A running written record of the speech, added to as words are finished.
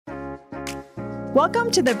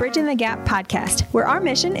Welcome to the Bridging the Gap podcast, where our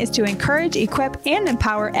mission is to encourage, equip, and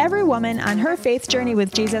empower every woman on her faith journey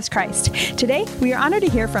with Jesus Christ. Today, we are honored to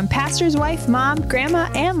hear from pastor's wife, mom,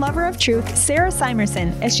 grandma, and lover of truth, Sarah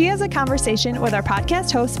Simerson, as she has a conversation with our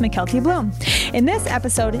podcast host, McKelty Bloom. In this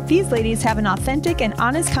episode, these ladies have an authentic and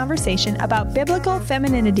honest conversation about biblical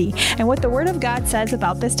femininity and what the Word of God says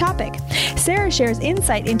about this topic. Sarah shares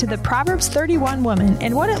insight into the Proverbs 31 woman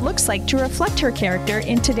and what it looks like to reflect her character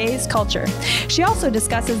in today's culture. She also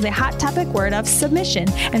discusses the hot topic word of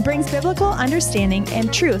submission and brings biblical understanding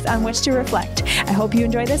and truth on which to reflect. I hope you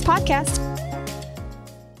enjoy this podcast.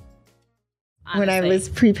 Honestly. When I was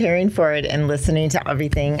preparing for it and listening to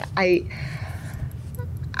everything,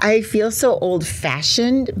 I feel so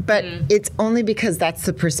old-fashioned, but it's only because that's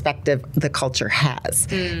the perspective the culture has.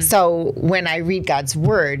 So when I read God's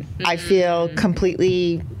Word, I feel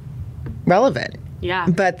completely relevant. Yeah.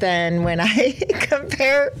 But then when I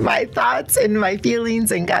compare my thoughts and my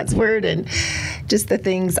feelings and God's Word and just the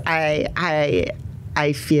things I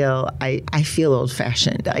feel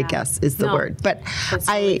old-fashioned, I guess is the word. But that's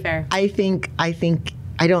totally fair.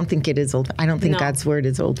 I don't think it is old. I don't think God's Word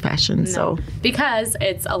is old-fashioned. No. So because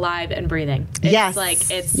it's alive and breathing.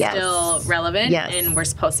 It's still relevant, and we're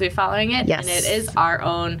supposed to be following it. Yes. And it is our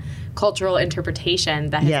own cultural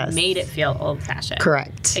interpretation that has made it feel old-fashioned.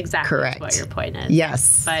 Correct. Exactly. Correct. What your point is.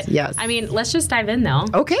 Yes. But yes. I mean, let's just dive in though.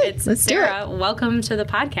 Okay. Let's Sarah, do it. Welcome to the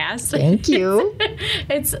podcast. Thank you.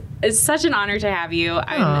 It's such an honor to have you.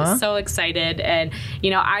 I'm so excited. And,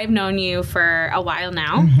 I've known you for a while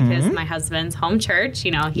now because my husband's home church,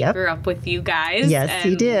 he grew up with you guys. Yes, and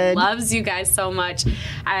he did. Loves you guys so much.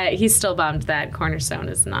 He's still bummed that Cornerstone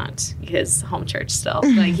is not his home church still.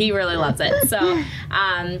 Like, he really loves it. So,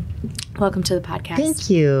 welcome to the podcast. Thank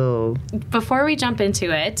you. Before we jump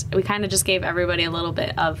into it, we kind of just gave everybody a little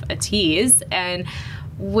bit of a tease. And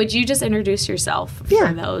would you just introduce yourself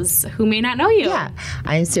for those who may not know you? Yeah.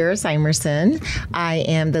 I'm Sarah Simerson. I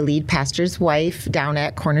am the lead pastor's wife down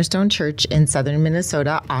at Cornerstone Church in southern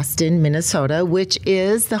Minnesota, Austin, Minnesota, which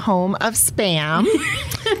is the home of Spam,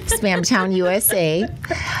 Spamtown, USA.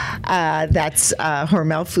 That's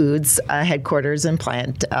Hormel Foods headquarters and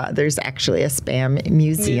plant. There's actually a Spam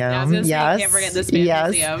museum. I was gonna say, can't forget the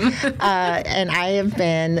Spam museum. And I have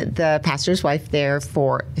been the pastor's wife there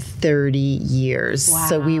for 30 years. Wow.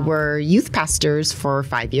 So we were youth pastors for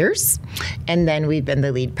 5 years, and then we've been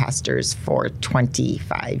the lead pastors for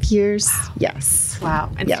 25 years. Wow. Yes.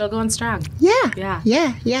 Wow. And still going strong. Yeah.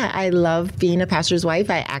 I love being a pastor's wife.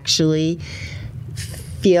 I actually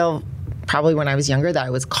feel probably when I was younger that I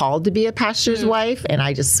was called to be a pastor's wife, and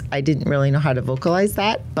I didn't really know how to vocalize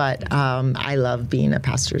that, but I love being a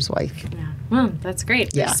pastor's wife. Yeah. Well, that's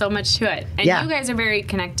great. There's so much to it. And you guys are very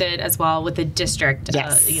connected as well with the district,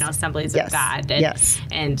 Assemblies of God. And,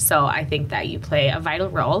 and so I think that you play a vital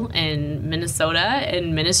role in Minnesota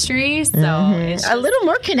in ministry. So it's a little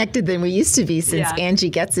more connected than we used to be since Angie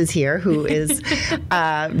Getz is here, who is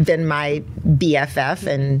been my BFF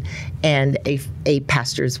and a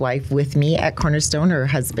pastor's wife with me at Cornerstone. Her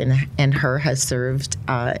husband and her has served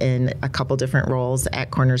in a couple different roles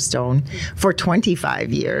at Cornerstone for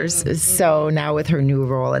 25 years. So now with her new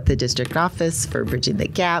role at the district office for Bridging the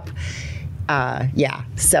Gap,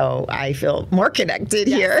 so I feel more connected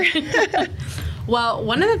here. Well,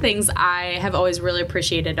 one of the things I have always really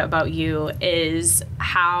appreciated about you is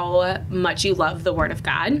how much you love the Word of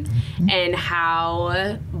God and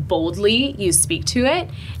how boldly you speak to it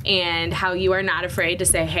and how you are not afraid to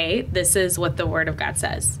say, hey, this is what the Word of God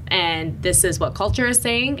says and this is what culture is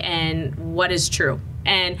saying and what is true.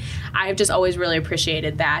 And I've just always really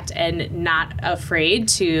appreciated that and not afraid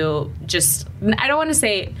to just, I don't want to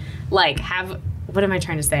say what am I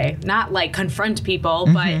trying to say? Not like confront people,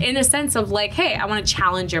 but in a sense of like, hey, I want to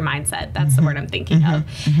challenge your mindset. That's the word I'm thinking of.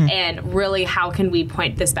 And really, how can we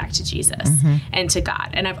point this back to Jesus and to God?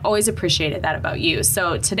 And I've always appreciated that about you.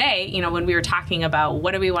 So today, when we were talking about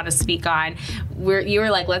what do we want to speak on, you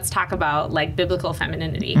were like, let's talk about like biblical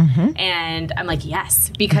femininity. And I'm like,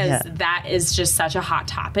 yes, because that is just such a hot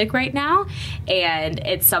topic right now. And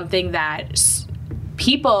it's something that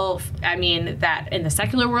people, that in the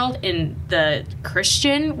secular world, in the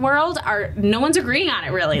Christian world, no one's agreeing on it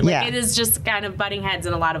really. It is just kind of butting heads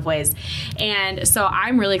in a lot of ways. And so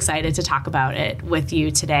I'm really excited to talk about it with you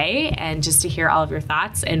today and just to hear all of your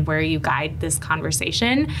thoughts and where you guide this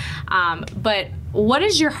conversation. But what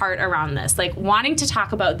is your heart around this? Like wanting to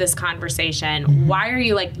talk about this conversation, why are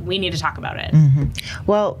you like, we need to talk about it?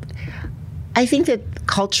 Well, I think that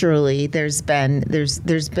culturally there's been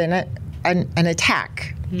an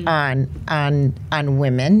attack on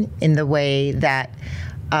women in the way that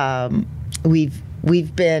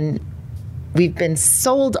we've been been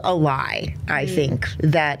sold a lie, I think,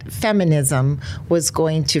 that feminism was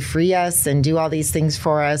going to free us and do all these things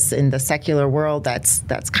for us in the secular world. That's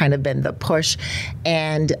kind of been the push.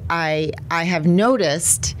 And I have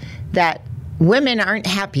noticed that women aren't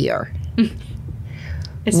happier.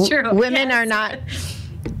 It's true. Women are not,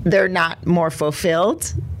 they're not more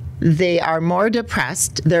fulfilled. They are more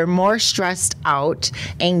depressed. They're more stressed out.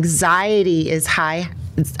 Anxiety is high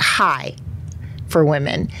for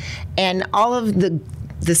women. And all of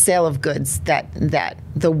the sale of goods that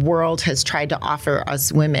the world has tried to offer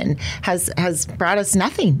us women has brought us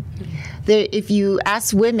nothing. If you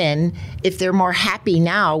ask women if they're more happy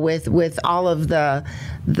now with all of the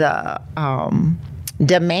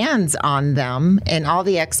demands on them and all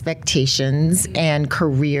the expectations and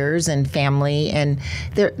careers and family, and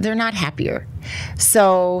they're not happier.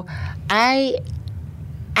 So I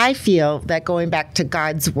feel that going back to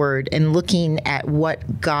God's word and looking at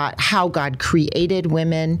how God created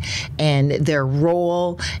women and their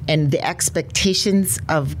role and the expectations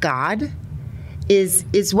of God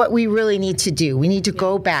is what we really need to do. We need to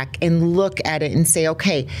go back and look at it and say,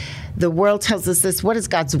 okay, the world tells us this. What does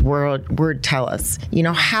God's word tell us?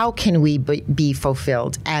 How can we be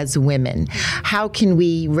fulfilled as women? How can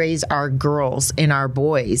we raise our girls and our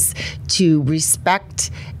boys to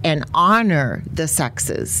respect and honor the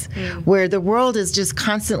sexes, where the world is just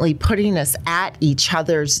constantly putting us at each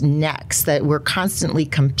other's necks, that we're constantly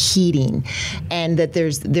competing, and that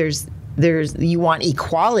there's you want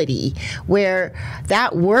equality, where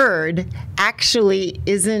that word actually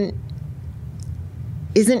isn't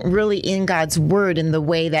really in God's word in the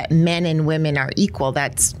way that men and women are equal.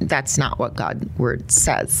 That's not what God's word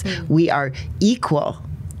says. We are equal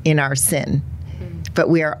in our sin, but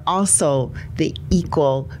we are also the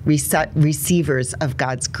equal receivers of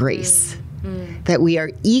God's grace. That we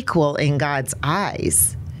are equal in God's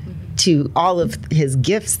eyes to all of his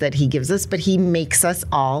gifts that he gives us, but he makes us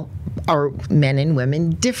all, our men and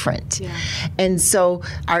women, different. Yeah. And so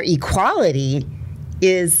our equality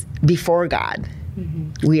is before God.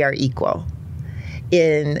 We are equal.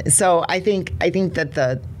 So I think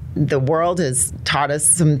that the world has taught us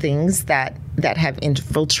some things that have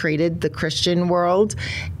infiltrated the Christian world,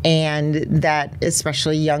 and that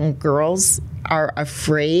especially young girls are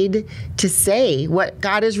afraid to say what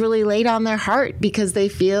God has really laid on their heart, because they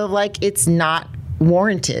feel like it's not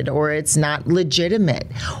warranted or it's not legitimate,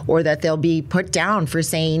 or that they'll be put down for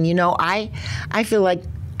saying, I feel like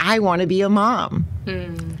I want to be a mom.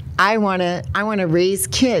 I want to raise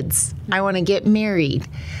kids. I want to get married.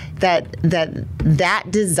 That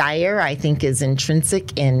desire, I think, is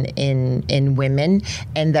intrinsic in women,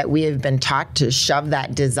 and that we have been taught to shove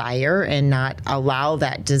that desire and not allow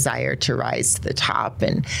that desire to rise to the top.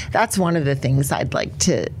 And that's one of the things I'd like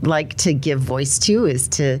to give voice to, is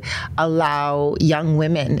to allow young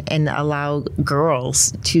women and allow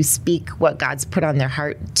girls to speak what God's put on their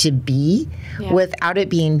heart to be, without it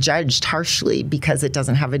being judged harshly because it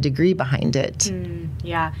doesn't have a degree behind it.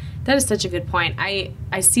 Yeah, that is such a good point. I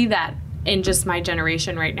see that in just my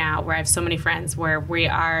generation right now, where I have so many friends where we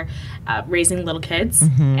are raising little kids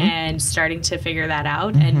and starting to figure that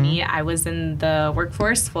out. And me, I was in the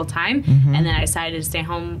workforce full time, and then I decided to stay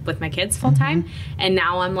home with my kids full time. And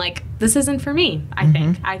now I'm like, this isn't for me.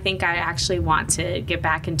 I think I actually want to get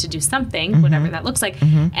back and to do something, whatever that looks like.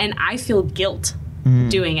 And I feel guilt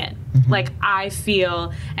doing it. Like I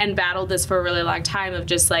feel, and battled this for a really long time, of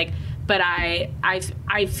just like, but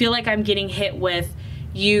I feel like I'm getting hit with,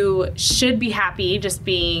 you should be happy just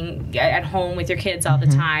being at home with your kids all the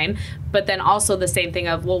time. But then also the same thing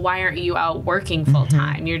of, well, why aren't you out working full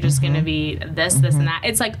time? You're just going to be this, and that.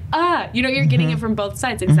 It's like, you're getting it from both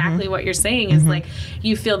sides. Exactly what you're saying is like,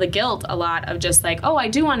 you feel the guilt a lot of just like, oh, I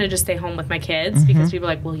do want to just stay home with my kids, because people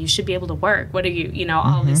are like, well, you should be able to work. What are you,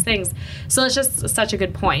 all these things. So it's just such a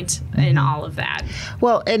good point in all of that.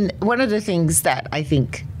 Well, and one of the things that I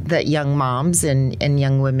think that young moms and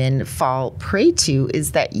young women fall prey to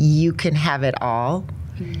is that you can have it all.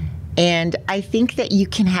 And I think that you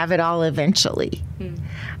can have it all eventually.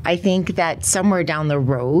 I think that somewhere down the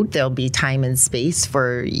road, there'll be time and space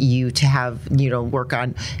for you to have, work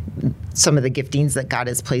on some of the giftings that God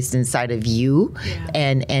has placed inside of you.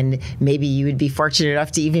 And maybe you would be fortunate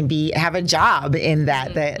enough to even have a job in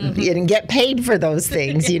that and get paid for those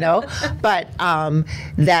things, but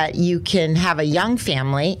that you can have a young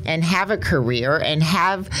family and have a career and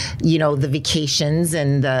have, the vacations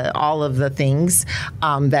and all of the things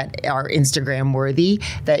that are Instagram worthy,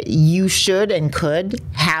 that you should and could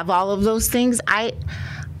have all of those things. I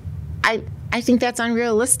think that's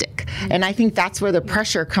unrealistic. And I think that's where the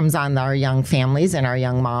pressure comes on our young families and our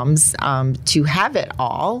young moms to have it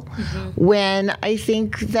all, when I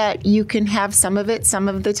think that you can have some of it some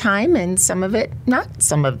of the time and some of it not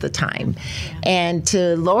some of the time. And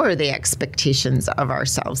to lower the expectations of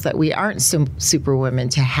ourselves, that we aren't super women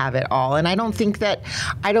to have it all. And I don't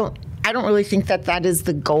really think that that is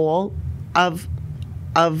the goal of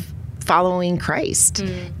following Christ,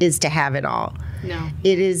 is to have it all. No.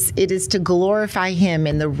 It is to glorify him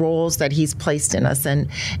in the roles that he's placed in us. And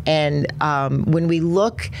when we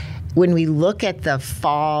look at the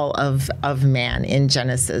fall of man in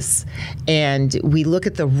Genesis, and we look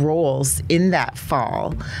at the roles in that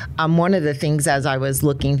fall, one of the things, as I was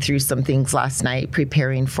looking through some things last night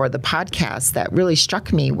preparing for the podcast, that really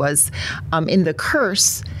struck me was in the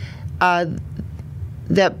curse,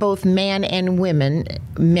 that both man and woman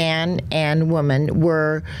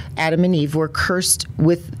were, Adam and Eve were cursed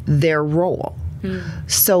with their role.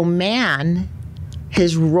 So man,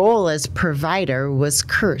 his role as provider was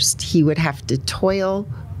cursed. He would have to toil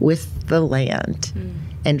with the land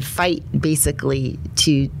and fight basically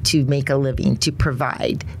to make a living, to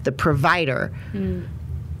provide. The provider,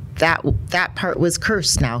 that part was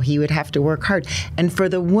cursed now. He would have to work hard. And for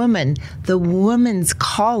the woman's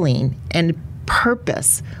calling and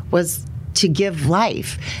purpose was to give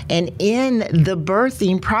life. And in the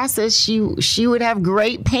birthing process, she would have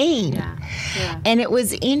great pain. Yeah. And it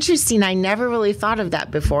was interesting. I never really thought of that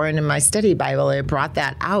before. And in my study Bible, it brought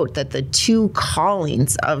that out, that the two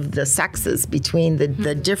callings of the sexes, between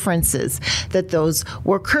the differences, that those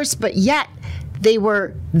were cursed, but yet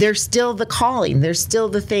they're still the calling. They're still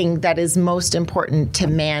the thing that is most important to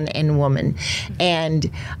man and woman. And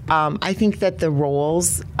I think that the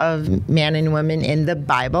roles of man and woman in the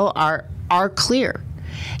Bible are clear.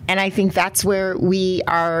 And I think that's where we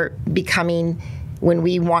are becoming, when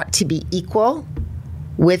we want to be equal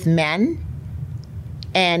with men.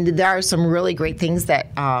 And there are some really great things that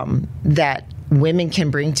women can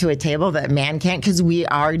bring to a table that man can't, because we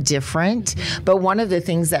are different. But one of the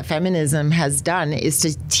things that feminism has done is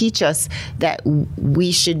to teach us that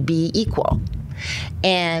we should be equal.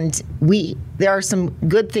 And there are some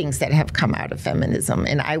good things that have come out of feminism,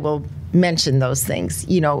 and I will mention those things.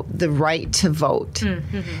 The right to vote,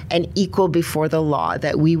 and equal before the law,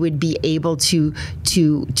 that we would be able to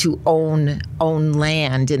own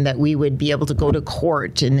land, and that we would be able to go to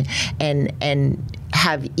court and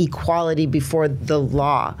have equality before the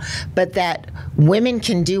law, but that women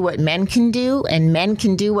can do what men can do and men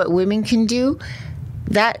can do what women can do.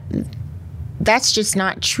 That's just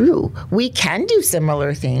not true. We can do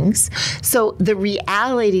similar things. So the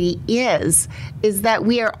reality is that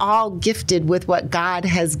we are all gifted with what God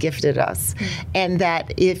has gifted us. And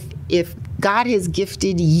that if God has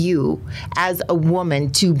gifted you as a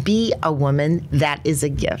woman to be a woman, that is a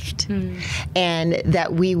gift. And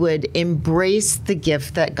that we would embrace the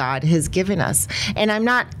gift that God has given us. And I'm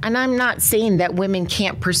not saying that women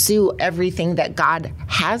can't pursue everything that God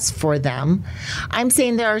has for them. I'm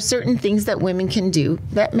saying there are certain things that women can do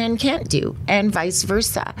that men can't do, and vice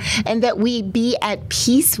versa. And that we be at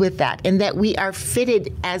peace with that, and that we are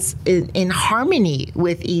fitted as in harmony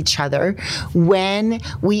with each other when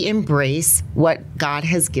we embrace what God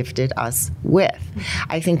has gifted us with.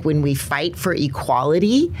 I think when we fight for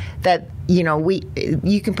equality, that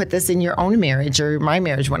you can put this in your own marriage or my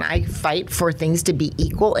marriage. When I fight for things to be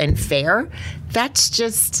equal and fair, that's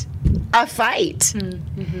just a fight.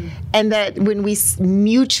 And that when we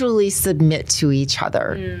mutually submit to each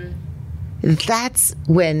other, that's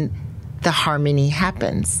when the harmony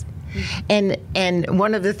happens. And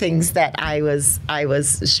one of the things that I was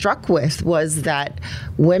struck with was that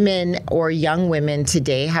women, or young women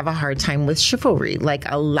today, have a hard time with chivalry, like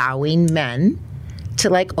allowing men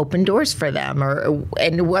to open doors for them,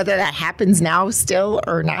 and whether that happens now still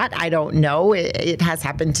or not, I don't know. It has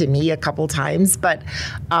happened to me a couple times, but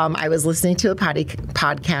I was listening to a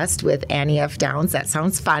podcast with Annie F. Downs. That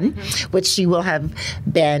sounds fun, which she will have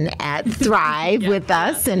been at Thrive with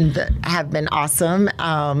us and have been awesome.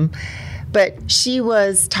 But she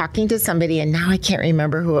was talking to somebody, and now I can't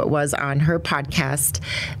remember who it was, on her podcast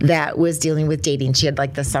that was dealing with dating. She had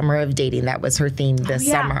the summer of dating. That was her theme this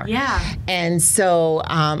summer. Yeah. And so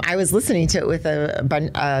I was listening to it with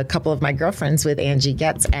a couple of my girlfriends, with Angie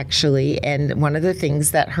Getz, actually. And one of the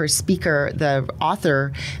things that her speaker, the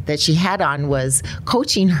author that she had on, was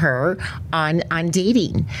coaching her on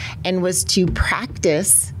dating, and was to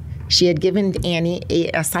practice she had given Annie an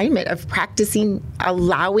assignment of practicing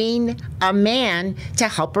allowing a man to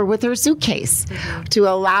help her with her suitcase, to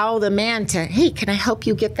allow the man to, hey, can I help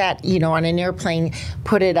you get that, on an airplane,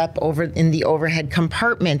 put it up over in the overhead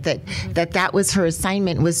compartment, that was her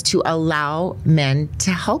assignment, was to allow men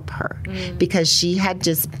to help her because she had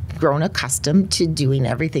just grown accustomed to doing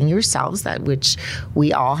everything yourselves, that which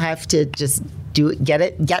we all have to just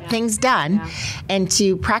get things done, and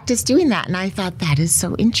to practice doing that. And I thought that is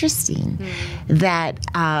so interesting, that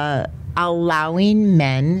allowing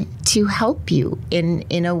men to help you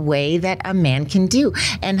in a way that a man can do,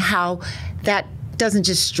 and how that doesn't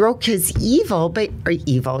just stroke his ego, but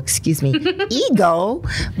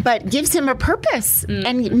gives him a purpose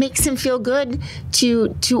and makes him feel good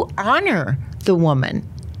to honor the woman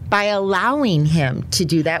by allowing him to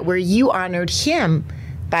do that, where you honored him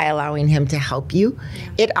by allowing him to help you.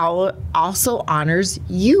 It also honors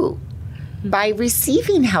you by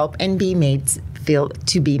receiving help and be made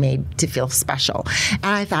to feel special. And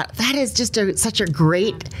I thought that is just such a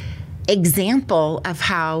great example of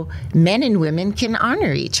how men and women can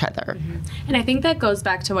honor each other. And I think that goes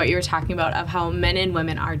back to what you were talking about, of how men and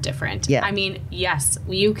women are different. Yeah. I mean, yes,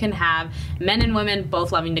 you can have men and women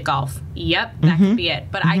both loving to golf. Yep, that could be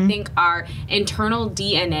it. But I think our internal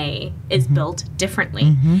DNA is built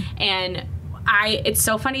differently. And it's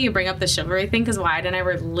so funny you bring up the chivalry thing, because Wyatt and I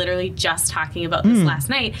were literally just talking about this last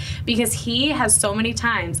night, because he has so many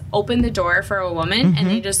times opened the door for a woman and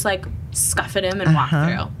they just scuff at him and walk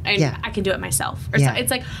through. And I can do it myself. Or so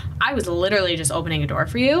it's like, I was literally just opening a door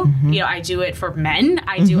for you. I do it for men.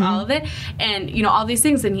 I do all of it. And, all these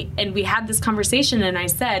things. And we had this conversation, and I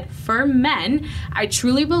said, for men, I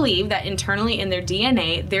truly believe that internally in their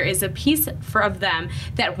DNA, there is a piece of them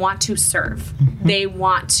that want to serve. They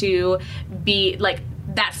want to be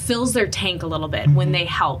that fills their tank a little bit when they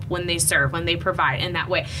help, when they serve, when they provide in that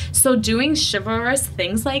way. So doing chivalrous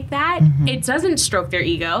things like that, it doesn't stroke their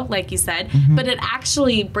ego, like you said, but it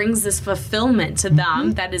actually brings this fulfillment to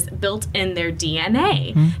them that is built in their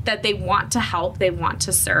DNA, that they want to help, they want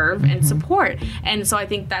to serve and support. And so I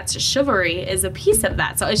think that's chivalry is a piece of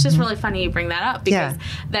that. So it's just really funny you bring that up, because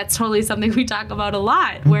that's totally something we talk about a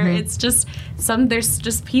lot, where it's just there's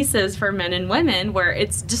just pieces for men and women where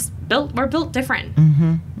it's just we're built different.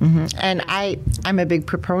 And I'm a big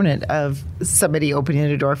proponent of somebody opening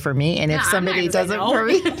the door for me, and if somebody doesn't for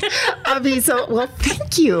me, I'll be well,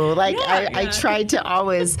 thank you. I try to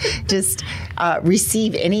always just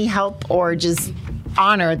receive any help or just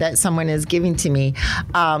honor that someone is giving to me.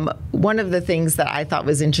 One of the things that I thought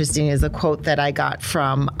was interesting is a quote that I got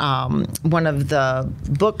from one of the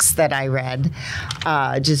books that I read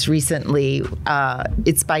just recently.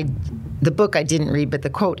 It's by the book I didn't read, but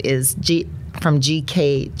the quote is from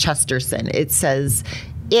G.K. Chesterton. It says,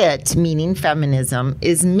 "It," meaning feminism,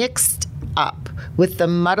 "is mixed up with the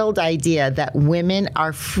muddled idea that women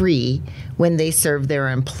are free when they serve their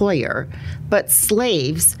employer, but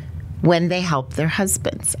slaves when they help their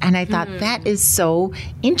husbands." And I thought that is so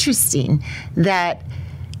interesting, that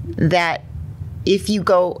if you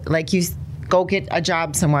go, go get a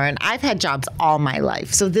job somewhere, and I've had jobs all my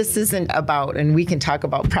life, so this isn't about, and we can talk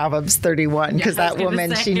about Proverbs 31, because that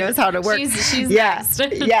woman, she knows how to work. She's best.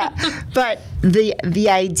 But the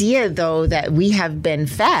idea, though, that we have been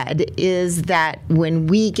fed is that when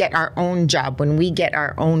we get our own job, when we get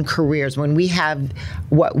our own careers, when we have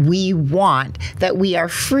what we want, that we are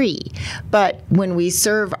free. But when we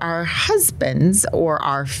serve our husbands or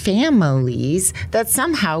our families, that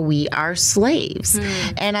somehow we are slaves.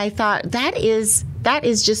 And I thought that is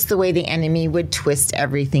just the way the enemy would twist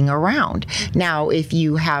everything around. Now, if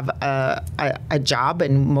you have a job,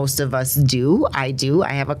 and most of us do, I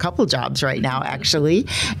have a couple jobs right now, actually,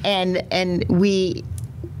 and we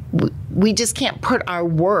just can't put our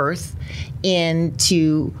worth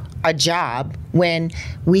into a job when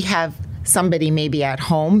we have somebody maybe at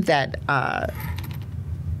home that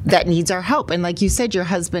needs our help. And like you said, your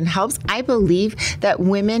husband helps. I believe that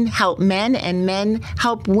women help men and men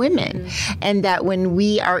help women. And that when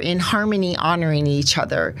we are in harmony, honoring each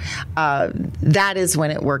other, that is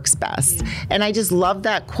when it works best. And I just love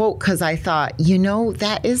that quote, because I thought,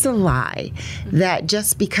 that is a lie. That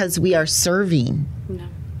just because we are serving,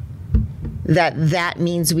 that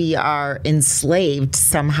means we are enslaved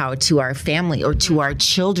somehow to our family or to our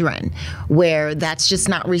children, where that's just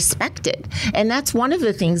not respected. And that's one of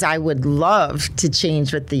the things I would love to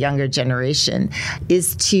change with the younger generation,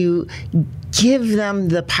 is to give them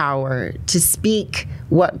the power to speak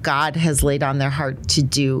what God has laid on their heart to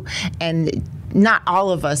do, and not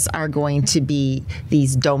all of us are going to be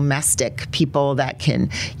these domestic people that can,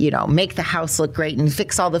 make the house look great and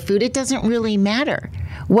fix all the food. It doesn't really matter.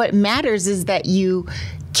 What matters is that you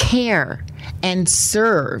care and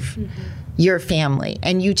serve your family,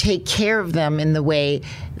 and you take care of them in the way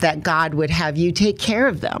that God would have you take care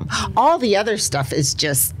of them. All the other stuff is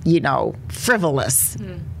just, frivolous.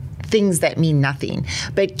 Things that mean nothing.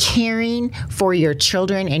 But caring for your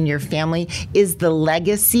children and your family is the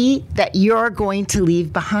legacy that you're going to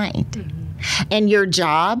leave behind. And your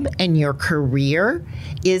job and your career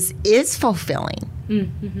is fulfilling.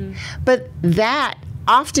 But that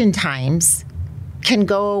oftentimes can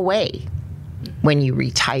go away when you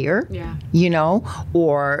retire,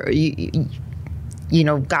 or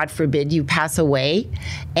God forbid you pass away,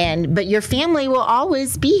 but your family will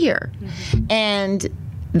always be here. And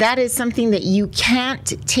that is something that you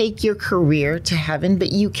can't take your career to heaven,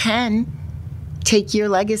 but you can take your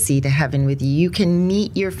legacy to heaven with you. You can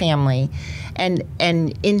meet your family and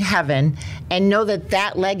in heaven and know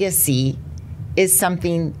that legacy is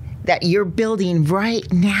something that you're building right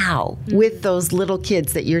now with those little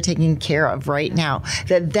kids that you're taking care of right now,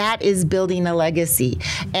 that is building a legacy.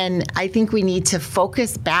 And I think we need to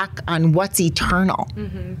focus back on what's eternal.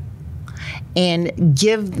 And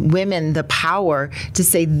give women the power to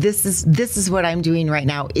say, this is what I'm doing right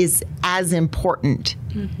now is as important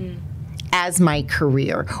as my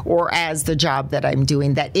career or as the job that I'm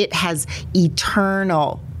doing, that it has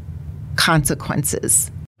eternal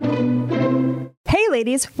consequences. Hey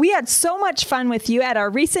ladies, we had so much fun with you at our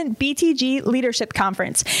recent BTG Leadership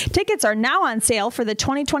Conference. Tickets are now on sale for the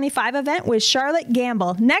 2025 event with Charlotte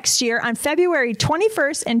Gamble next year on February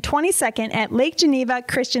 21st and 22nd at Lake Geneva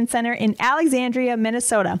Christian Center in Alexandria,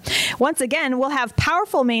 Minnesota. Once again, we'll have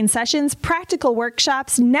powerful main sessions, practical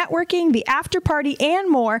workshops, networking, the after party, and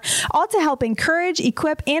more, all to help encourage,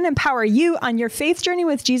 equip, and empower you on your faith journey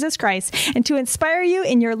with Jesus Christ and to inspire you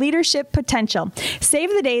in your leadership potential. Save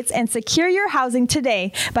the dates and secure your housing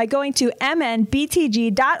today by going to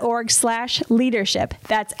mnbtg.org/leadership.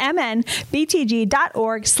 That's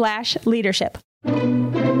mnbtg.org/leadership.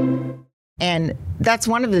 And that's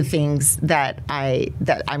one of the things that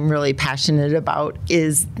I'm really passionate about,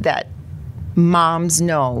 is that moms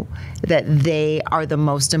know that they are the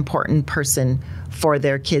most important person for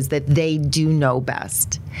their kids, that they do know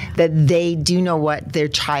best, that they do know what their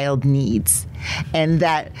child needs. And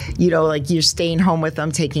that, you're staying home with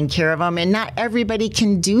them, taking care of them. And not everybody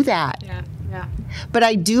can do that. Yeah. But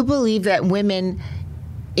I do believe that women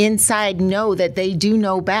inside know that they do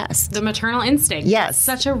know best. The maternal instinct. Yes. It's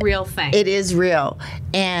such a real thing. It is real.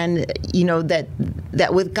 And,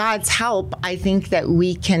 that with God's help, I think that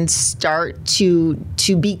we can start to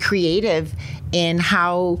be creative in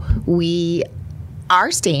how we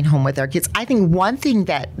are staying home with our kids. I think one thing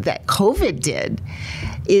that COVID did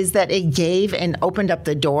is that it gave and opened up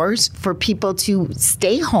the doors for people to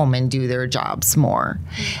stay home and do their jobs more.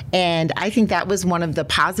 And I think that was one of the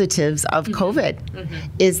positives of COVID,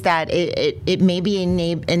 is that it maybe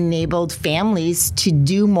enabled families to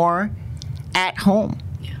do more at home.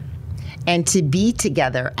 And to be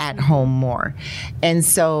together at home more. And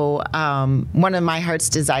so one of my heart's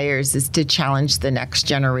desires is to challenge the next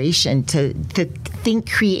generation to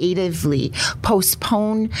think creatively,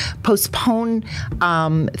 postpone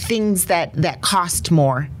things that cost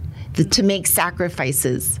more, to make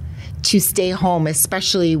sacrifices, to stay home,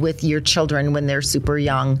 especially with your children when they're super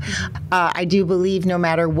young. I do believe no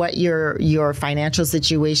matter what your financial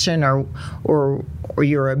situation or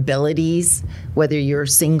your abilities, whether you're a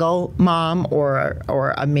single mom or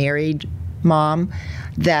a married mom,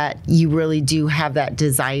 that you really do have that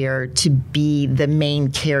desire to be the main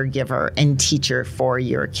caregiver and teacher for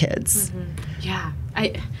your kids. Yeah.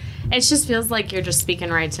 It just feels like you're just speaking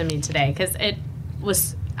right to me today, because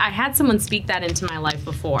I had someone speak that into my life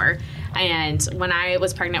before. And when I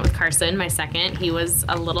was pregnant with Carson, my second, he was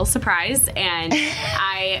a little surprised. And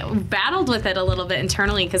I battled with it a little bit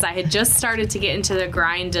internally, because I had just started to get into the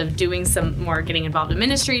grind of doing some more, getting involved in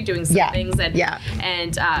ministry, doing some things.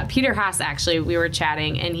 And Peter Haas, actually, we were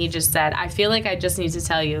chatting, and he just said, I feel like I just need to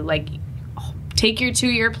tell you, take your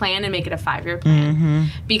 2-year plan and make it a 5-year plan.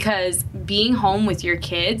 Because being home with your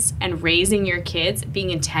kids and raising your kids,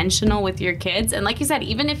 being intentional with your kids, and like you said,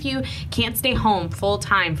 even if you can't stay home full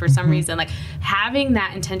time for some reason, having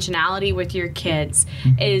that intentionality with your kids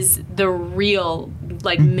is the real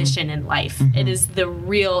mission in life. It is the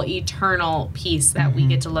real eternal piece that we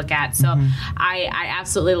get to look at. So I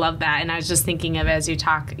absolutely love that. And I was just thinking of, as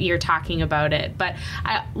you're talking about it. But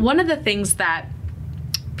one of the things that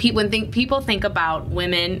people think about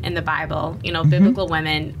women in the Bible, biblical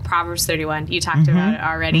women, Proverbs 31, you talked about it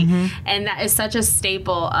already, and that is such a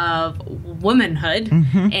staple of womanhood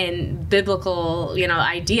and biblical,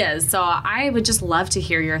 ideas. So I would just love to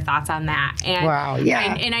hear your thoughts on that. And, wow,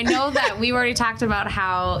 yeah. And I know that we already talked about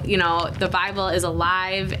how, the Bible is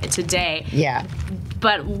alive today. Yeah.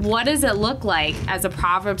 But what does it look like as a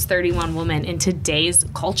Proverbs 31 woman in today's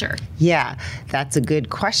culture? Yeah, that's a good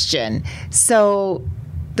question. So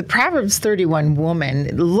the Proverbs 31 woman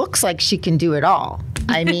looks like she can do it all.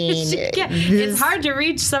 I mean, it's hard to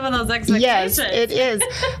reach some of those expectations. Yes, it is.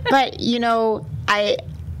 But,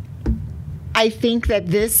 I think that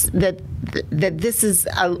this is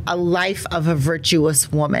a life of a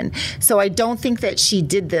virtuous woman. So I don't think that she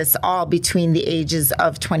did this all between the ages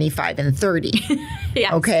of 25 and 30.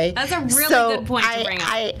 Yes, okay? That's a really good point to bring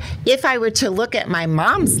up. If I were to look at my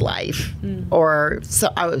mom's life, or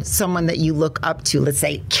someone that you look up to, let's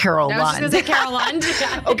say Carol Lund. I was just going to say Carol Lund.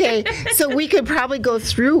 Okay, so we could probably go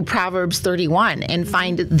through Proverbs 31 and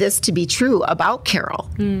find this to be true about Carol.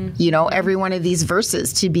 Every one of these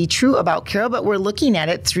verses to be true about Carol, but we're looking at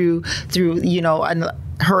it through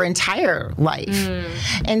her entire life.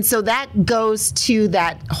 And so that goes to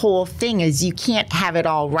that whole thing is you can't have it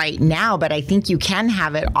all right now, but I think you can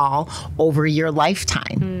have it all over your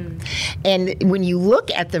lifetime. And when you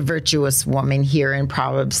look at the virtuous woman here in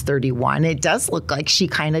Proverbs 31, it does look like she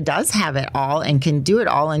kind of does have it all and can do it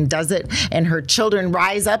all and does it, and her children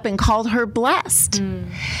rise up and call her blessed.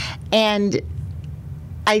 And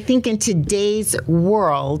I think in today's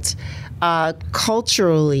world,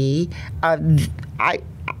 culturally,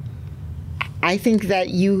 I think that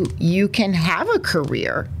you can have a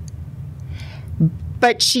career,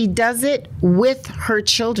 but she does it with her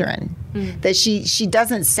children. That she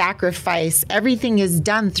doesn't sacrifice. Everything is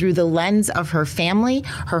done through the lens of her family,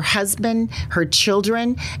 her husband, her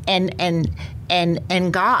children, and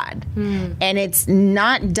God. And it's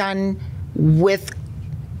not done with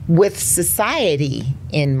society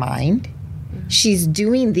in mind. She's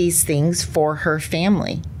doing these things for her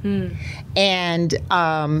family and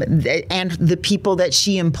the people that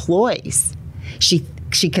she employs.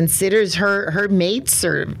 She considers her maid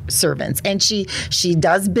servants, and she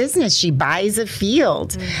does business. She buys a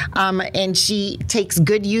field, and she takes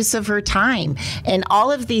good use of her time. And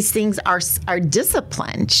all of these things are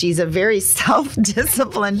disciplined. She's a very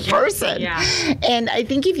self-disciplined person. Yeah. And I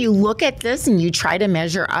think if you look at this and you try to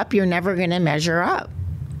measure up, you're never going to measure up.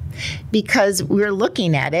 Because we're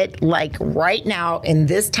looking at it like right now in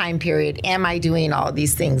this time period, am I doing all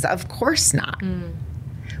these things? Of course not.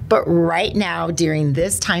 But right now, during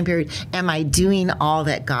this time period, am I doing all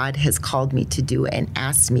that God has called me to do and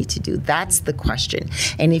asked me to do? That's the question.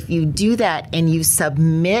 And if you do that and you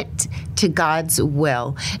submit to God's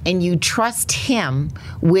will and you trust Him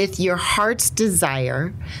with your heart's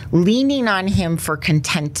desire, leaning on Him for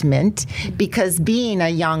contentment, because being a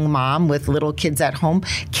young mom with little kids at home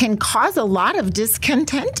can cause a lot of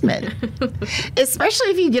discontentment, especially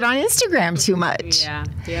if you get on Instagram too much. Yeah.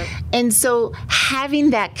 Yep. And so having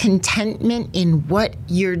that contentment in what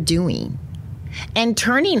you're doing and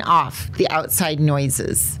turning off the outside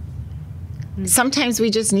noises. Sometimes we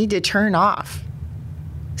just need to turn off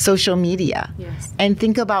social media and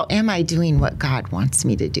think about, am I doing what God wants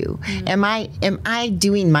me to do? Am I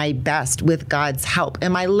doing my best with God's help?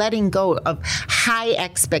 Am I letting go of high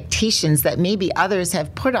expectations that maybe others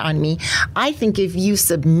have put on me? I think if you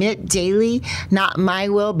submit daily, not my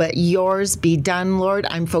will, but yours be done, Lord.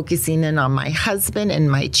 I'm focusing in on my husband and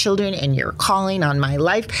my children and your calling on my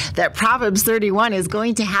life, that Proverbs 31 is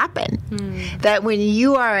going to happen. That when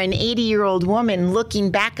you are an 80-year-old woman looking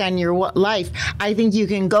back on your life, I think you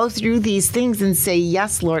can go through these things and say,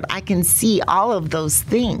 yes, Lord, I can see all of those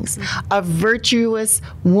things. A virtuous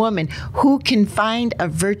woman. Who can find a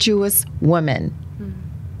virtuous woman?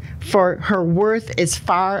 For her worth is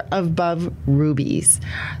far above rubies.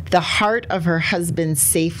 The heart of her husband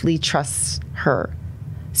safely trusts her,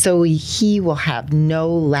 so he will have no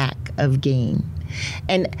lack of gain.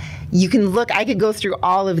 And you can look, I could go through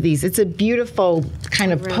all of these. It's a beautiful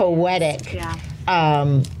kind of poetic.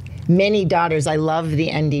 Many daughters, I love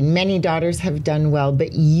the ending. Many daughters have done well,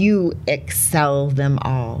 but you excel them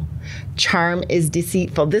all. Charm is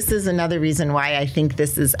deceitful. This is another reason why I think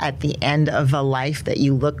this is at the end of a life that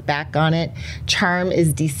you look back on it. Charm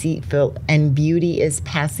is deceitful and beauty is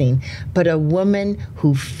passing, but a woman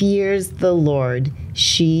who fears the Lord,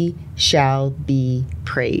 she shall be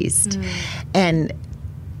praised. And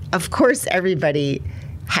of course, everybody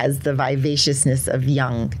has the vivaciousness of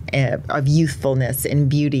of youthfulness and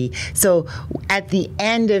beauty. So at the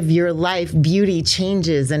end of your life, beauty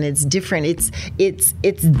changes and it's different.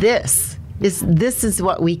 This is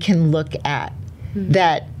what we can look at,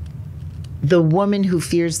 that the woman who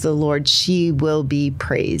fears the Lord, she will be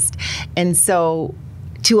praised. And so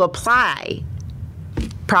to apply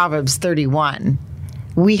Proverbs 31,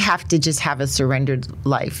 we have to just have a surrendered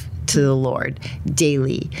life to the Lord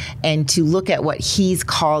daily and to look at what he's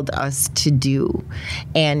called us to do,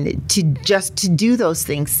 and to do those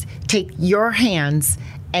things. Take your hands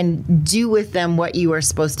and do with them what you are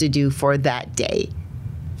supposed to do for that day.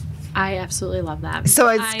 I absolutely love that. So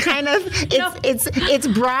it's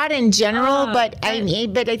broad and general, but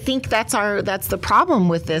I think that's the problem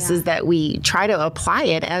with this, is that we try to apply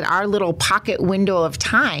it at our little pocket window of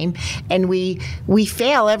time, and we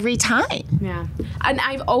fail every time. Yeah, and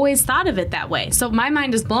I've always thought of it that way. So my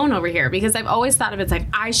mind is blown over here, because I've always thought of it like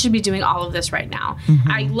I should be doing all of this right now.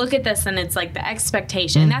 I look at this and it's like the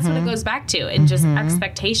expectation, and that's what it goes back to, and just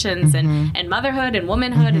expectations and motherhood and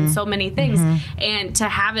womanhood and so many things, and to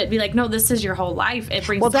have it be like, no, this is your whole life. It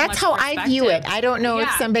brings that's how I view it. I don't know if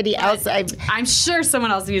somebody else. I'm sure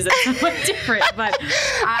someone else views it somewhat different, but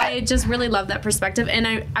I just really love that perspective.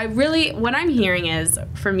 And I really, what I'm hearing is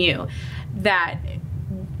from you that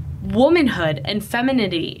womanhood and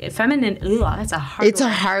femininity, that's a hard It's word.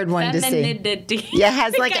 A hard one to say. Yeah, it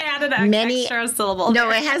has like I added many extra syllables.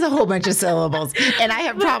 No, it has a whole bunch of syllables, and I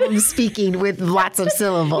have problems speaking with lots of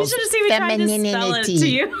syllables. You should have seen me trying to spell it to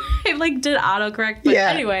you. I did autocorrect, but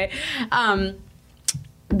anyway,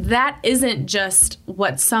 that isn't just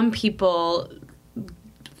what some people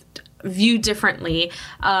view differently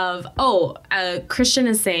of, a Christian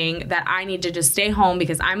is saying that I need to just stay home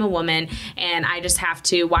because I'm a woman and I just have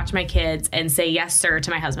to watch my kids and say yes, sir, to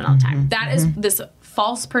my husband all the time. That is this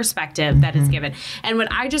false perspective that is given. And what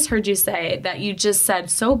I just heard you say, that you just said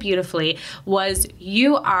so beautifully, was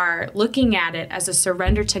you are looking at it as a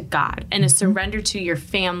surrender to God and a surrender to your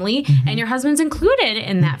family, and your husband's included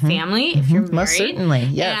in that family if you're married. Most certainly,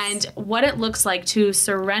 yes. And what it looks like to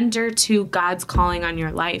surrender to God's calling on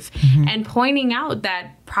your life, and pointing out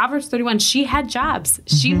that Proverbs 31, she had jobs.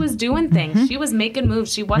 She was doing things. She was making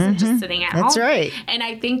moves. She wasn't just sitting at home. That's right. And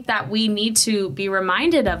I think that we need to be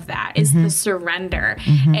reminded of that, is the surrender.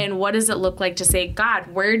 And what does it look like to say,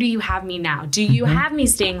 God, where do you have me now? Do you have me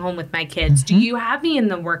staying home with my kids? Do you have me in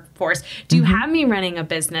the workforce? Do you have me running a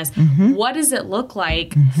business? What does it look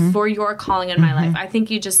like for your calling in my life? I think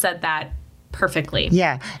you just said that perfectly.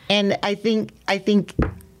 Yeah. And I think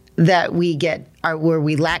that we get where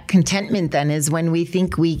we lack contentment then is when we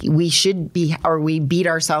think we should be, or we beat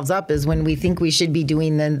ourselves up, is when we think we should be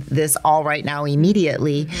doing this all right now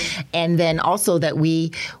immediately. And then also that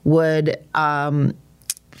we would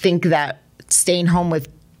think that staying home with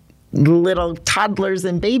little toddlers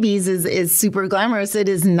and babies is super glamorous. It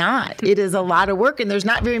is not. It is a lot of work, and there's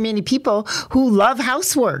not very many people who love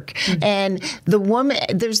housework. And the woman,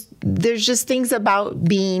 there's just things about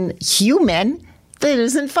being human that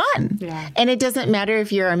isn't fun. Yeah. And it doesn't matter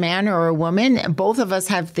if you're a man or a woman. Both of us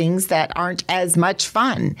have things that aren't as much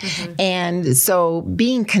fun. And so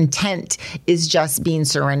being content is just being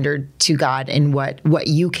surrendered to God in what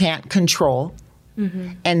you can't control.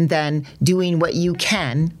 And then doing what you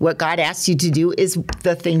can. What God asks you to do is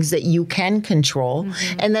the things that you can control.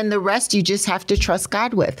 And then the rest you just have to trust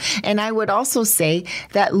God with. And I would also say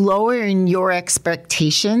that lowering your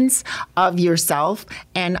expectations of yourself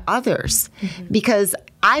and others. Because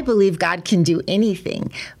I believe God can do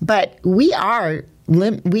anything. But we have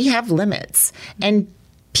limits. And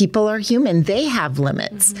people are human. They have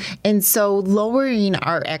limits. And so lowering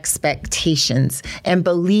our expectations and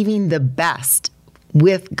believing the best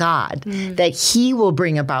with God, that he will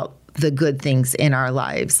bring about the good things in our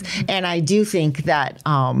lives. And I do think that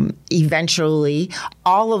eventually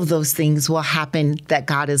all of those things will happen that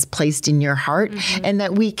God has placed in your heart, and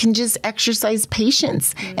that we can just exercise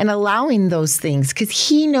patience and allowing those things, because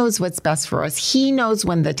he knows what's best for us. He knows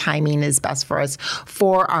when the timing is best for us,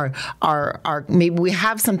 for our maybe we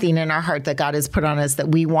have something in our heart that God has put on us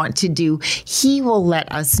that we want to do. He will let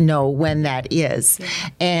us know when that is.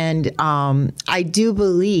 And I do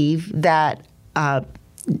believe that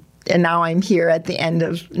and now I'm here at the end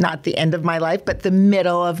of, not the end of my life, but the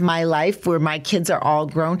middle of my life, where my kids are all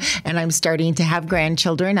grown and I'm starting to have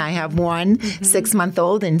grandchildren. I have one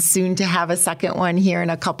 6-month-old and soon to have a second one here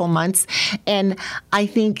in a couple months. And I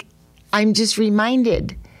think I'm just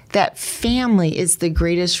reminded that family is the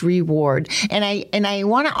greatest reward. And I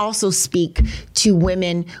want to also speak to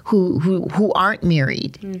women who aren't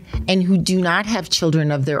married and who do not have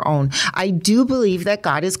children of their own. I do believe that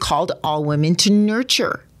God has called all women to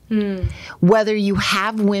nurture. Whether you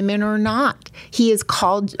have women or not,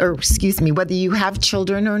 whether you have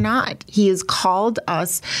children or not, he has called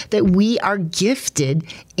us that we are gifted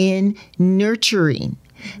in nurturing,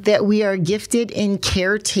 that we are gifted in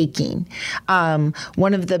caretaking.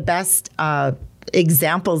 One of the best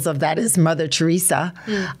examples of that is Mother Teresa.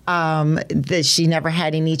 That she never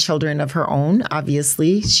had any children of her own.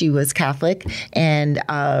 Obviously, she was Catholic, and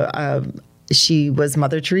she was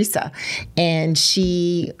Mother Teresa. And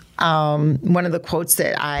she, one of the quotes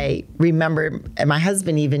that I remember, and my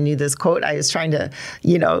husband even knew this quote. I was trying to,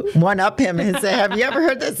 one up him and say, have you ever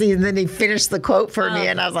heard this? And then he finished the quote for me.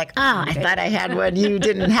 And I was like, I thought I had one you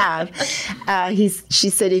didn't have. She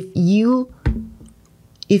said, if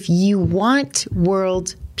you want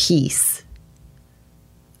world peace,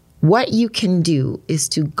 what you can do is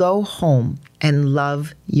to go home and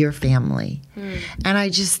love your family. And I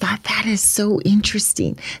just thought that is so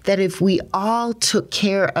interesting, that if we all took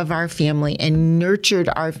care of our family and nurtured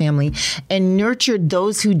our family and nurtured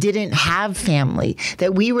those who didn't have family,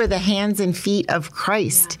 that we were the hands and feet of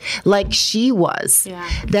Christ, like she was,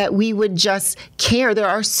 that we would just care. There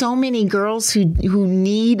are so many girls who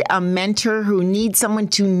need a mentor, who need someone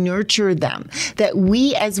to nurture them, that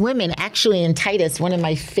we as women, actually in Titus, one of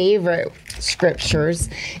my favorite scriptures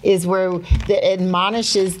is where it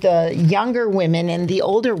admonishes the younger women and the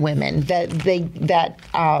older women that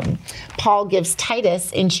Paul gives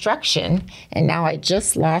Titus instruction. And now I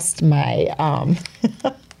just lost my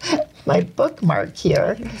my bookmark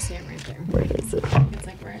here. You can see it right there. Where is it? It's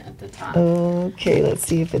like right at the top. Okay, let's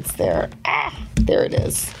see if it's there. There it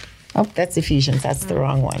is. Oh, that's Ephesians. That's the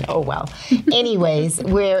wrong one. Oh, well. Anyways,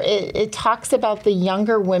 where it talks about the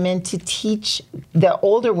younger women to teach the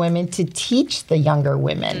older women to teach the younger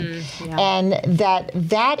women. And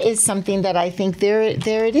that is something that I think there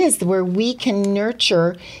it is, where we can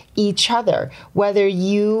nurture each other, whether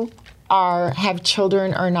you have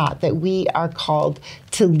children or not, that we are called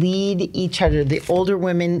to lead each other, the older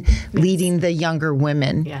women leading the younger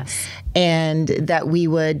women. And that we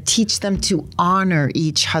would teach them to honor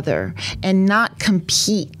each other and not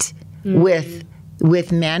compete with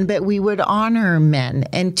men, but we would honor men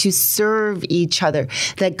and to serve each other.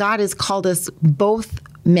 That God has called us, both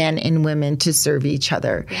men and women, to serve each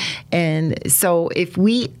other. And so if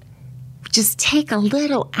we just take a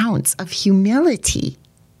little ounce of humility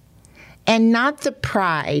and not the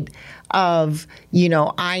pride of,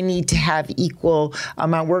 I need to have equal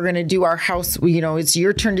amount. We're going to do our house, it's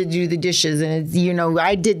your turn to do the dishes. And it's,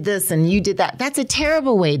 I did this and you did that. That's a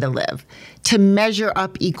terrible way to live, to measure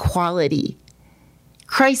up equality.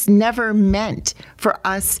 Christ never meant for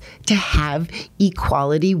us to have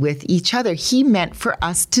equality with each other. He meant for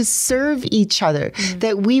us to serve each other,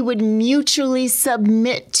 that we would mutually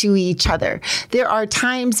submit to each other. There are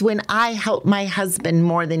times when I help my husband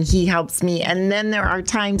more than he helps me, and then there are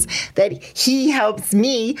times that he helps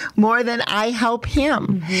me more than I help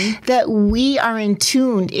him. That we are in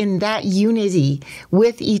tune in that unity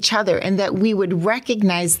with each other, and that we would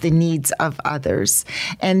recognize the needs of others,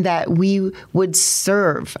 and that we would serve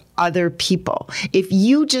other people. If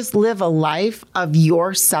you just live a life of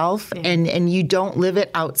yourself and you don't live it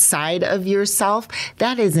outside of yourself,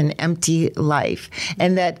 that is an empty life.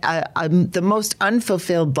 And that the most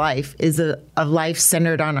unfulfilled life is a life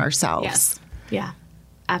centered on ourselves. Yes. Yeah.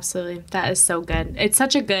 Absolutely. That is so good. It's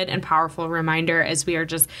such a good and powerful reminder, as we are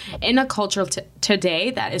just in a culture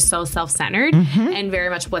today that is so self-centered and very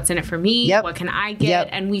much what's in it for me, what can I get?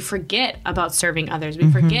 And we forget about serving others. We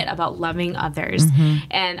forget about loving others.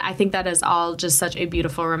 And I think that is all just such a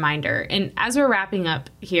beautiful reminder. And as we're wrapping up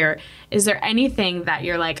here, is there anything that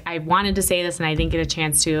you're like, I wanted to say this and I didn't get a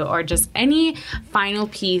chance to, or just any final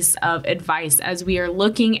piece of advice as we are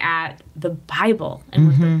looking at the Bible and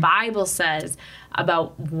what the Bible says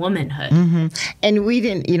about womanhood? And we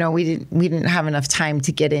didn't have enough time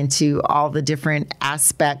to get into all the different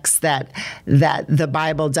aspects that the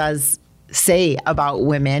Bible does say about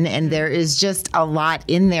women, and there is just a lot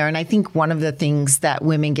in there. And I think one of the things that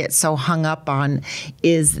women get so hung up on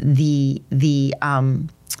is the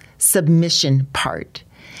submission part.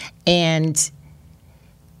 And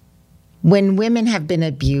when women have been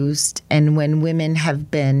abused and when women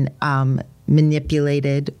have been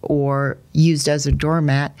manipulated or used as a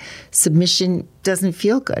doormat, submission doesn't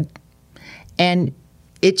feel good. And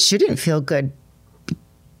it shouldn't feel good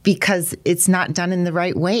because it's not done in the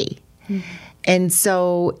right way. And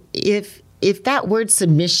so if that word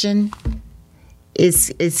submission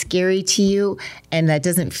is scary to you and that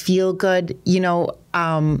doesn't feel good,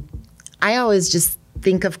 I always just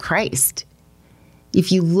think of Christ.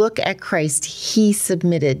 If you look at Christ, he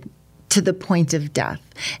submitted to the point of death.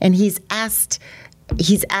 And he's asked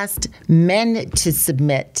men to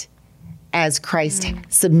submit as Christ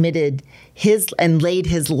submitted and laid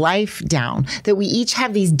his life down, that we each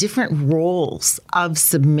have these different roles of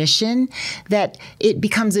submission, that it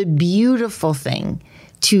becomes a beautiful thing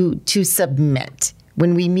to submit.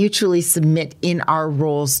 When we mutually submit in our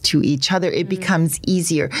roles to each other, it becomes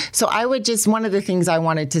easier. So one of the things I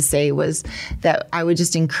wanted to say was that I would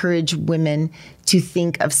just encourage women to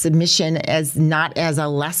think of submission as not as a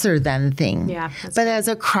lesser than thing, but as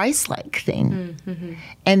a Christ-like thing. Mm-hmm.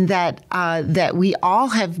 And that we all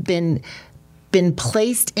have been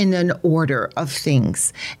placed in an order of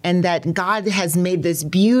things, and that God has made this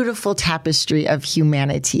beautiful tapestry of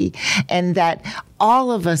humanity, and that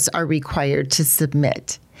all of us are required to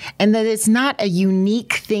submit, and that it's not a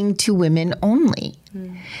unique thing to women only,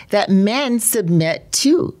 that men submit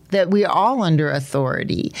too, that we are all under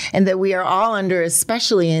authority, and that we are all under,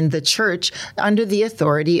 especially in the church, under the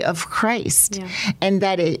authority of Christ. Yeah. And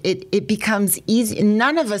that it becomes easy.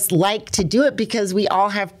 None of us like to do it because we all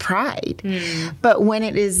have pride. But when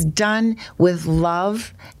it is done with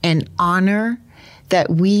love and honor, that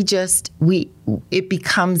it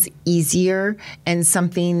becomes easier and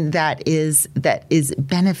something that is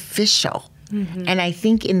beneficial. Mm-hmm. And I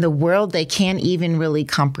think in the world, they can't even really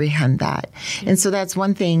comprehend that. Mm-hmm. And so that's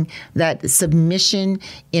one thing, that submission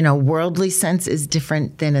in a worldly sense is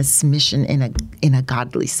different than a submission in a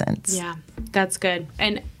godly sense. Yeah, that's good.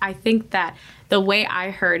 And I think that the way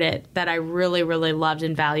I heard it that I really, really loved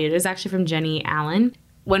and valued is actually from Jenny Allen.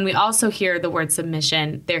 When we also hear the word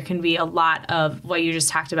submission, there can be a lot of what you just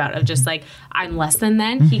talked about, of just like, I'm less than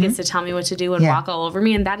then. Mm-hmm. He gets to tell me what to do and walk all over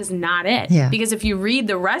me. And that is not it. Yeah. Because if you read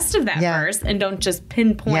the rest of that verse and don't just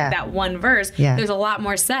pinpoint that one verse, there's a lot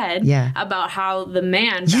more said about how the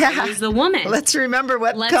man values the woman. Let's remember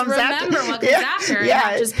what comes after. And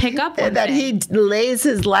not just pick up on that. He lays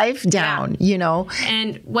his life down,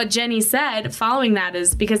 And what Jenny said following that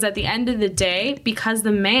is, because at the end of the day, because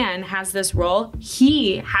the man has this role,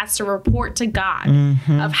 he has to report to God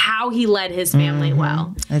of how he led his family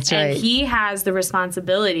well. That's right. And he has the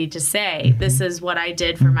responsibility to say, this is what I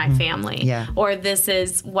did for my family. Yeah. Or this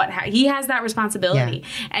is what he has that responsibility.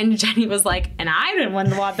 Yeah. And Jenny was like, and I didn't want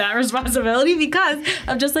that responsibility because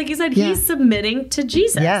of, just like you said, he's submitting to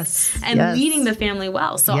Jesus and leading the family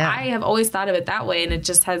well. So I have always thought of it that way, and it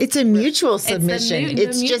just has... It's a mutual submission.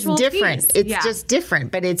 It's just different. Piece. It's just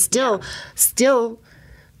different, but it's still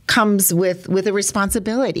comes with a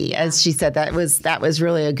responsibility, as she said. That was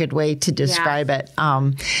really a good way to describe it.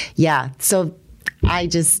 So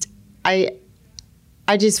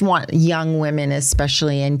I just want young women,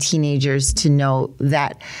 especially, and teenagers, to know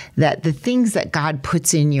that the things that God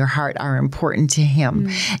puts in your heart are important to him,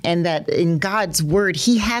 and that in God's word,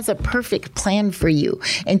 he has a perfect plan for you,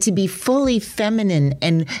 and to be fully feminine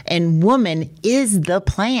and woman is the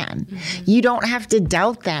plan. You don't have to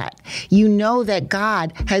doubt that. You know that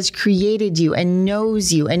God has created you and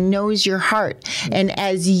knows your heart. And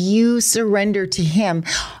as you surrender to him,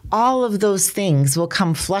 all of those things will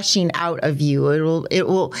come flushing out of you. It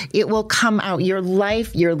will come out. Your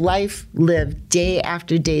life lived day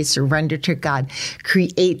after day, surrender to God,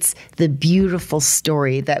 creates the beautiful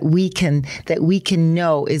story that we can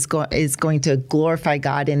know is going to glorify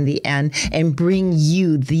God in the end and bring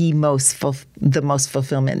you the most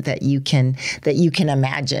fulfillment that you can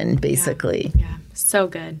imagine, basically. Yeah. So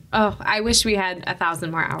good. Oh, I wish we had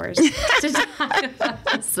 1,000 more hours to talk about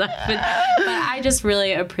this stuff. But I just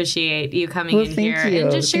really appreciate you coming in here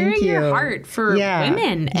and just sharing your heart for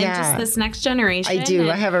women and just this next generation. I do.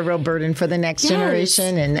 I have a real burden for the next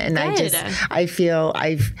generation, and I feel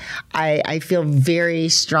very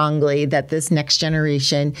strongly that this next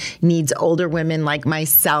generation needs older women like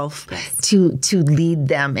myself to lead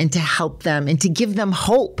them and to help them and to give them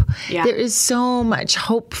hope. Yeah. There is so much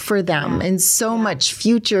hope for them and so much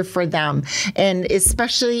future for them, and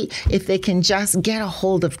especially if they can just get a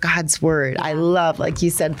hold of God's word. I love, like you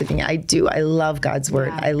said at the beginning, I love God's word.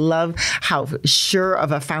 I love how sure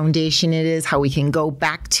of a foundation it is, how we can go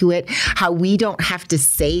back to it, how we don't have to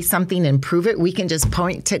say something and prove it. We can just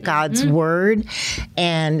point to God's word.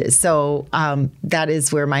 And so that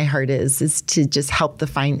is where my heart is to just help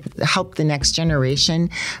the next generation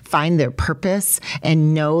find their purpose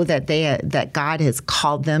and know that that God has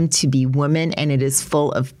called them to be women, and it is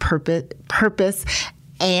full of purpose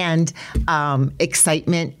and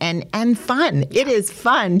excitement and fun. It is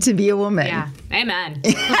fun to be a woman. Yeah. Amen.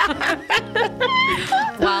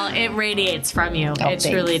 Well, it radiates from you. It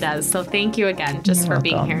truly does. So thank you again just for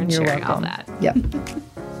being here and sharing all that. Yep.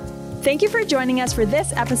 Thank you for joining us for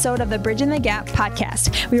this episode of the Bridging the Gap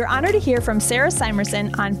podcast. We were honored to hear from Sarah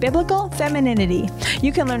Simerson on biblical femininity.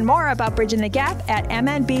 You can learn more about Bridging the Gap at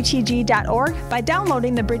mnbtg.org by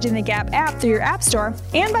downloading the Bridging the Gap app through your app store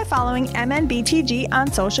and by following MNBTG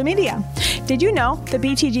on social media. Did you know the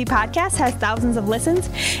BTG podcast has thousands of listens?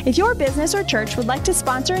 If your business or church would like to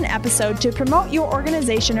sponsor an episode to promote your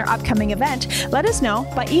organization or upcoming event, let us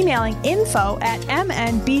know by emailing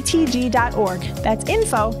info@mnbtg.org. That's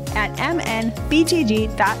info@mnbtg.org.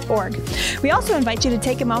 We also invite you to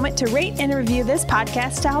take a moment to rate and review this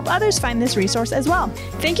podcast to help others find this resource as well.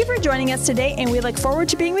 Thank you for joining us today, and we look forward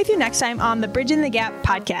to being with you next time on the Bridging the Gap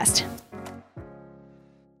podcast.